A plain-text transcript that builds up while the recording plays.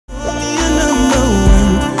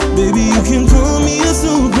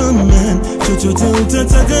Hey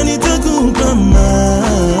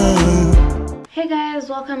guys,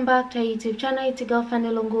 welcome back to our YouTube channel. It's your girl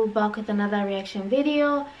Fanny back with another reaction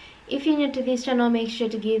video. If you're new to this channel, make sure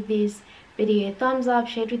to give this video a thumbs up,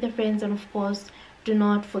 share it with your friends, and of course do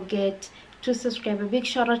not forget to subscribe. A big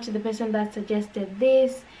shout out to the person that suggested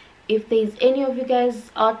this. If there's any of you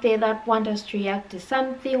guys out there that want us to react to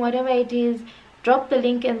something, whatever it is, drop the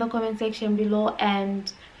link in the comment section below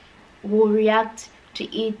and we'll react to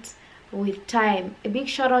it with time. A big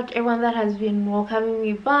shout out to everyone that has been welcoming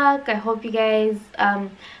me back. I hope you guys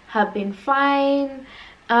have been fine,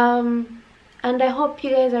 and I hope you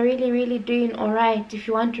guys are really doing all right. If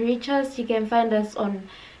you want to reach us, you can find us on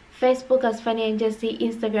Facebook as Fanny&jessy,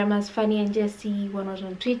 Instagram as Fanny&jessy, one was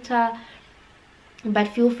on Twitter, but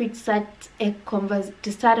feel free to start a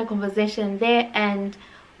conversation there and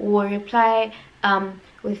we'll reply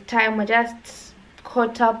with time. We're just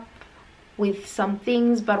caught up with some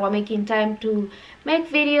things, but we're making time to make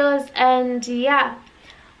videos, and yeah,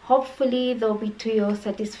 hopefully they'll be to your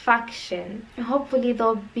satisfaction. Hopefully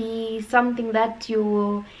they'll be something that you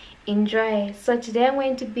will enjoy. So today I'm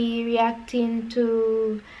going to be reacting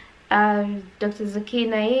to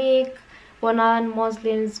Dr.Zakir, when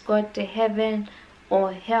non-Muslims go to heaven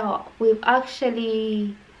or hell. We've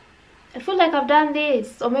actually, I feel like I've done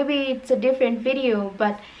this, or maybe it's a different video,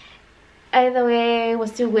 but either way we're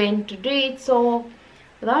still going to do it. So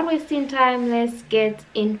without wasting time, let's get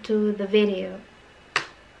into the video.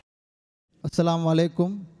 Assalamu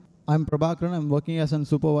alaikum. I'm Prabhakaran. I'm working as a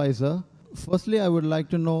supervisor. Firstly, I would like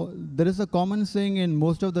to know, there is a common saying in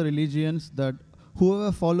most of the religions that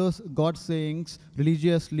whoever follows God's sayings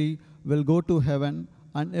religiously will go to heaven,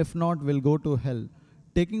 and if not, will go to hell.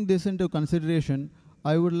 Taking this into consideration,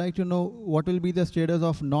 I would like to know what will be the status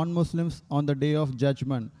of non-Muslims on the day of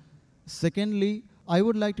judgment. Secondly, I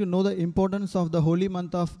would like to know the importance of the holy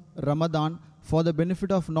month of Ramadan for the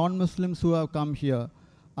benefit of non-Muslims who have come here.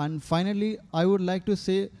 And finally, I would like to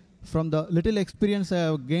say, from the little experience I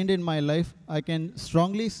have gained in my life, I can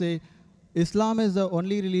strongly say Islam is the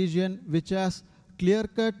only religion which has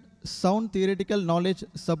clear-cut, sound theoretical knowledge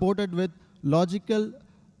supported with logical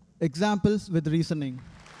examples with reasoning.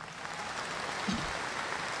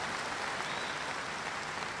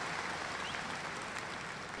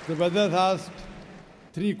 The brother asked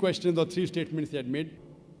 3 questions or 3 statements he had made.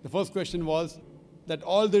 The first question was that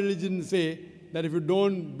all the religions say that if you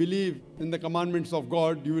don't believe in the commandments of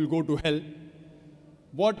God, you will go to hell.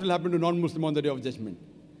 What will happen to non-Muslim on the day of judgment?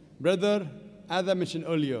 Brother, as I mentioned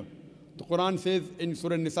earlier, the Quran says in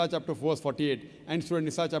Surah Nisa chapter 4 verse 48 and Surah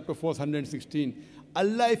Nisa chapter 4 verse 116,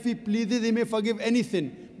 Allah, if He pleases, He may forgive any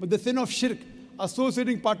sin, but the sin of shirk,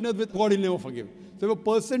 associating partners with God, He'll never forgive. So if a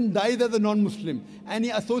person dies as a non-Muslim and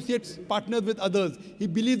he associates partners with others, he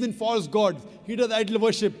believes in false gods, he does idol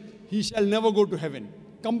worship, he shall never go to heaven.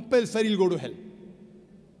 Compulsory he'll go to hell.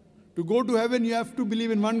 To go to heaven, you have to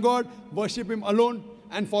believe in one God, worship Him alone,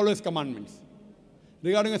 and follow His commandments.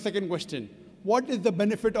 Regarding a second question, what is the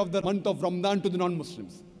benefit of the month of Ramadan to the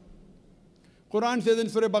non-Muslims? Quran says in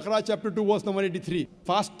Surah Baqarah chapter 2 verse number 83,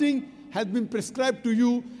 fasting has been prescribed to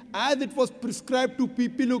you as it was prescribed to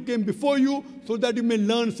people who came before you, so that you may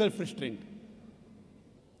learn self-restraint.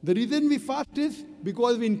 The reason we fast is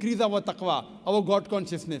because we increase our taqwa, our God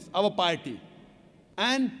consciousness, our piety.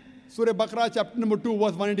 And Surah Baqarah chapter number 2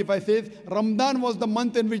 verse 185 says, Ramadan was the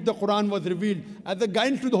month in which the Quran was revealed as a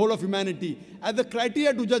guidance to the whole of humanity, as a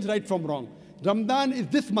criteria to judge right from wrong. Ramadan is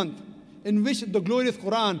this month in which the glorious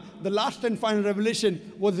Quran, the last and final revelation,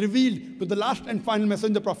 was revealed to the last and final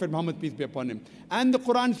messenger, Prophet Muhammad, peace be upon him. And the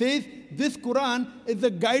Quran says, this Quran is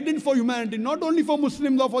a guidance for humanity, not only for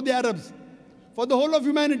Muslims or for the Arabs, for the whole of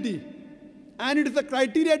humanity. And it is a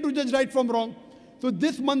criteria to judge right from wrong. So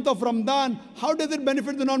this month of Ramadan, how does it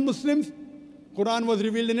benefit the non-Muslims? Quran was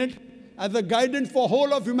revealed in it as a guidance for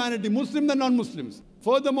whole of humanity, Muslims and non-Muslims.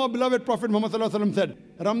 Furthermore, beloved Prophet Muhammad said,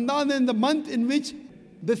 Ramadan is the month in which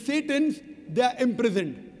the Satans, they are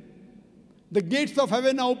imprisoned. The gates of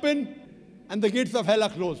heaven are open and the gates of hell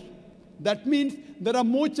are closed. That means there are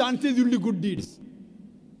more chances you'll do good deeds.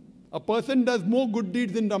 A person does more good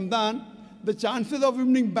deeds in Ramadan, the chances of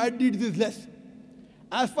him doing bad deeds is less.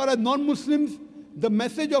 As far as non-Muslims, the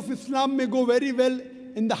message of Islam may go very well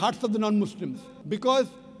in the hearts of the non-Muslims, because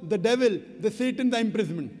the devil, the Satan, are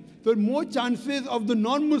imprisonment. So more chances of the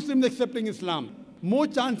non-Muslims accepting Islam, more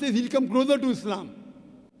chances he'll come closer to Islam.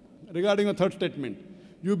 Regarding a third statement,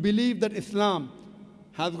 you believe that Islam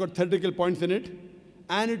has got theoretical points in it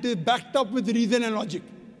and it is backed up with reason and logic.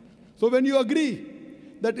 So when you agree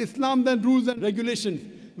that Islam then rules and regulations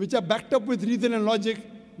which are backed up with reason and logic,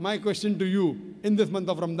 my question to you in this month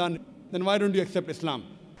of Ramadan, then why don't you accept Islam?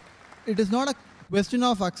 It is not a question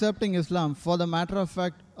of accepting Islam. For the matter of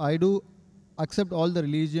fact, I do accept all the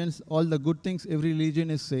religions, all the good things every religion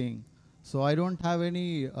is saying. So I don't have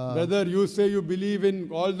any... Brother, you say you believe in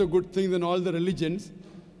all the good things in all the religions.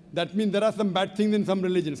 That means there are some bad things in some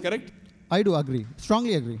religions, correct? I do agree.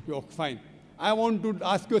 Strongly agree. Oh, fine. I want to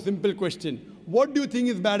ask you a simple question. What do you think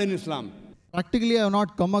is bad in Islam? Practically, I have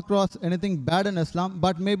not come across anything bad in Islam,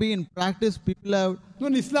 but maybe in practice, people have... No,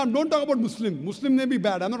 in Islam, don't talk about Muslims. Muslims may be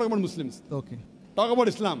bad. I'm not talking about Muslims. Okay. Talk about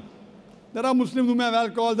Islam. There are Muslims who may have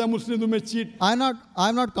alcohol, there are Muslims who may cheat. I've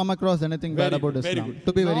not come across anything bad about Islam. Very good.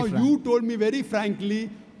 To be now very frank. You told me very frankly,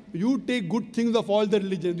 you take good things of all the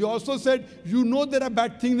religions. You also said you know there are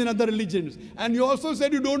bad things in other religions. And you also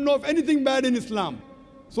said you don't know of anything bad in Islam.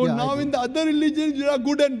 So Yeah, now in the other religions, you are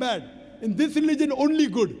good and bad. In this religion, only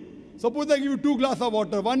good. Suppose I give you 2 glasses of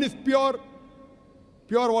water. One is pure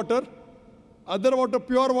water. Other water,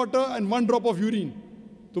 pure water, and 1 drop of urine.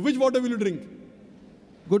 So which water will you drink?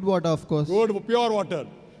 Good water, of course. Good, pure water.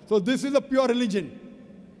 So this is a pure religion.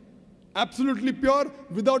 Absolutely pure,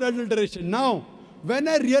 without adulteration. Now, when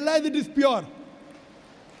I realize it is pure,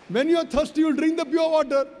 when you are thirsty, you will drink the pure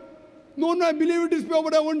water. No, I believe it is pure,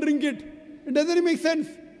 but I won't drink it. It doesn't make sense.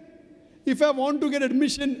 If I want to get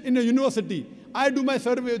admission in a university, I do my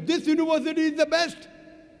survey. This university is the best.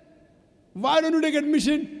 Why don't you take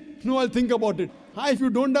admission? No, I'll think about it. If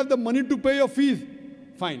you don't have the money to pay your fees,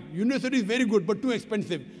 fine. University is very good, but too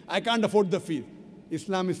expensive. I can't afford the fees.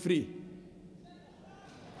 Islam is free.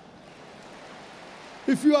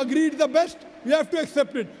 If you agree it's the best, you have to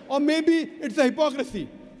accept it. Or maybe it's a hypocrisy.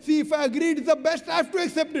 See, if I agree it's the best, I have to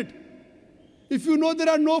accept it. If you know there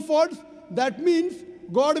are no faults, that means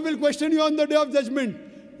God will question you on the day of judgment.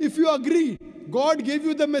 If you agree, God gave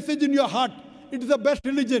you the message in your heart. It is the best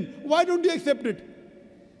religion. Why don't you accept it?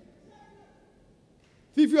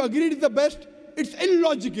 See, if you agree it's the best, it's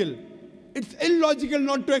illogical. It's illogical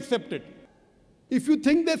not to accept it. If you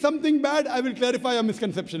think there's something bad, I will clarify your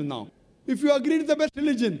misconception now. If you agree it's the best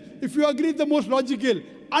religion, if you agree it's the most logical,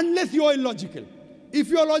 unless you are illogical. If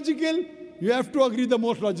you are logical, you have to agree the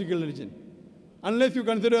most logical religion. Unless you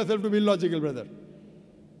consider yourself to be illogical, brother.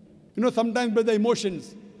 You know, sometimes, brother,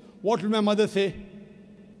 emotions. What will my mother say?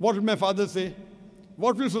 What will my father say?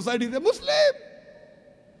 What will society say? Muslim!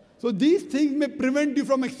 So these things may prevent you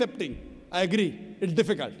from accepting. I agree. It's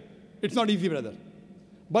difficult. It's not easy, brother.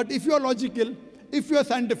 But if you are logical, if you are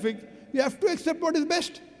scientific, you have to accept what is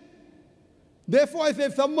best. Therefore, I say,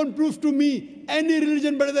 if someone proves to me any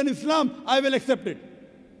religion better than Islam, I will accept it.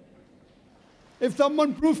 If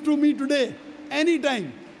someone proves to me today,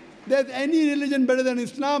 anytime, there's any religion better than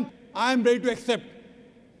Islam, I am ready to accept.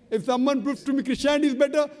 If someone proves to me Christianity is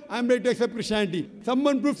better, I am ready to accept Christianity.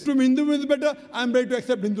 Someone proves to me Hinduism is better, I am ready to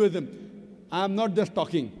accept Hinduism. I am not just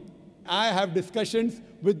talking. I have discussions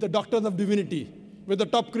with the doctors of divinity, with the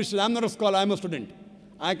top Christians. I am not a scholar, I am a student.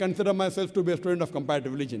 I consider myself to be a student of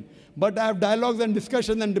comparative religion. But I have dialogues and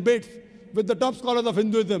discussions and debates with the top scholars of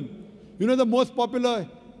Hinduism. You know the most popular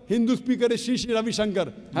Hindu speaker is Sri Ravi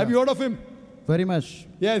Shankar. Have you heard of him? Very much.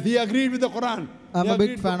 Yes, he agreed with the Quran. I'm a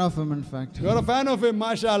big fan of him, in fact. You're a fan of him,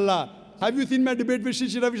 mashallah. Have you seen my debate with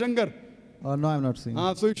Sri Ravi Shankar? No, I've not seen.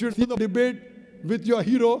 So you should see the debate with your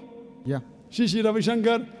hero, Yeah. Sri Ravi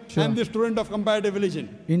Shankar, Sure. and the student of comparative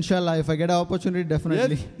religion. Inshallah, if I get an opportunity,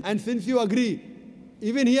 definitely. Yes, and since you agree,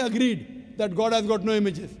 even he agreed that God has got no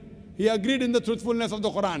images. He agreed in the truthfulness of the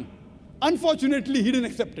Quran. Unfortunately, he didn't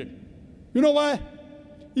accept it. You know why?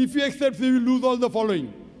 If he accepts, he will lose all the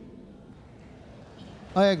following.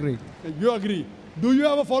 I agree. You agree. Do you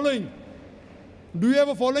have a following? Do you have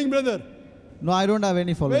a following, brother? No, I don't have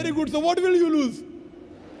any following. Very good. So what will you lose?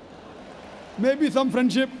 Maybe some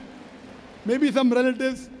friendship, maybe some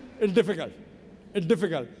relatives. It's difficult. It's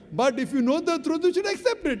difficult. But if you know the truth, you should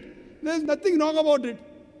accept it. There's nothing wrong about it.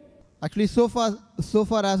 Actually, so far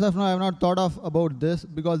as of now, I have not thought about this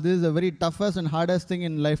because this is the very toughest and hardest thing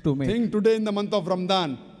in life to make. Think today in the month of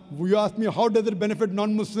Ramadan. You ask me, how does it benefit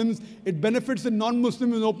non-Muslims? It benefits the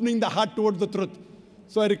non-Muslims in opening the heart towards the truth.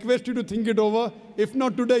 So I request you to think it over. If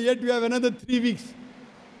not today, yet you have another 3 weeks.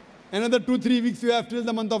 Another 2-3 weeks you have till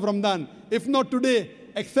the month of Ramadan. If not today,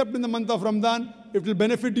 except in the month of Ramadan, it will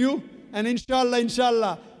benefit you. And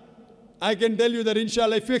inshallah, I can tell you that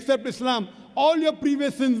inshallah, if you accept Islam, all your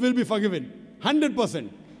previous sins will be forgiven. 100%.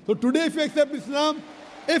 So today if you accept Islam,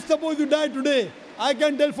 if suppose you die today, I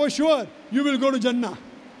can tell for sure you will go to Jannah.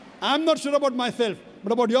 I am not sure about myself,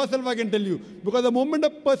 but about yourself I can tell you. Because the moment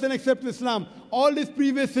a person accepts Islam, all his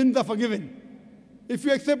previous sins are forgiven. If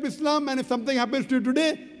you accept Islam and if something happens to you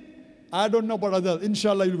today, I don't know about others.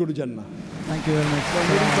 Inshallah, you will go to Jannah. Thank you very much. So I'm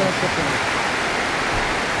waiting for acceptance.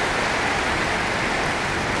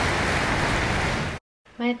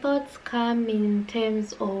 My thoughts come in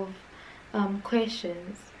terms of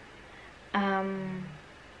questions.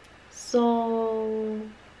 So,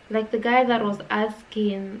 like the guy that was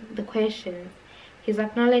asking the questions, he's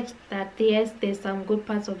acknowledged that yes, there's some good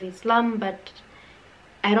parts of Islam, but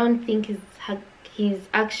I don't think he's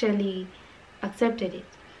actually accepted it.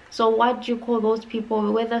 So what do you call those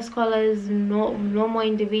people, whether scholars, normal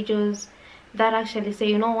individuals, that actually say,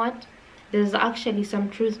 you know what, there's actually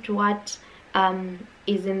some truth to what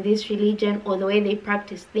is in this religion or the way they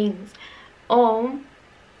practice things, or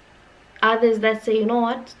others that say, you know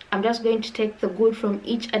what, I'm just going to take the good from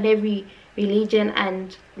each and every religion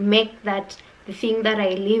and make that the thing that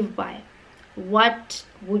I live by. What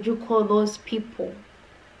would you call those people?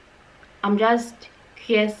 I'm just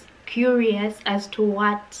curious as to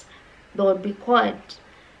what they would be called.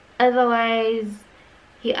 Otherwise,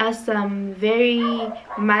 he asked some very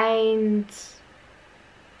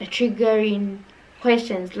mind-triggering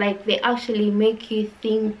questions, like they actually make you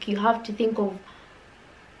think. You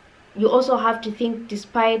also have to think,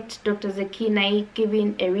 despite Dr. Zakir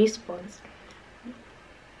giving a response.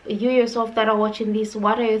 You yourself that are watching this,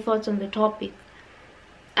 what are your thoughts on the topic?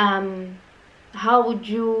 How would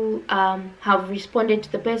you have responded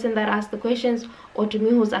to the person that asked the questions, or to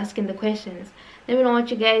me who's asking the questions? Let me know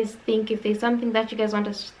what you guys think. If there's something that you guys want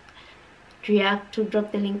us to react to,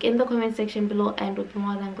 drop the link in the comment section below and we'll be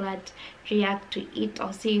more than glad to react to it.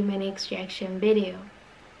 I'll see you in my next reaction video.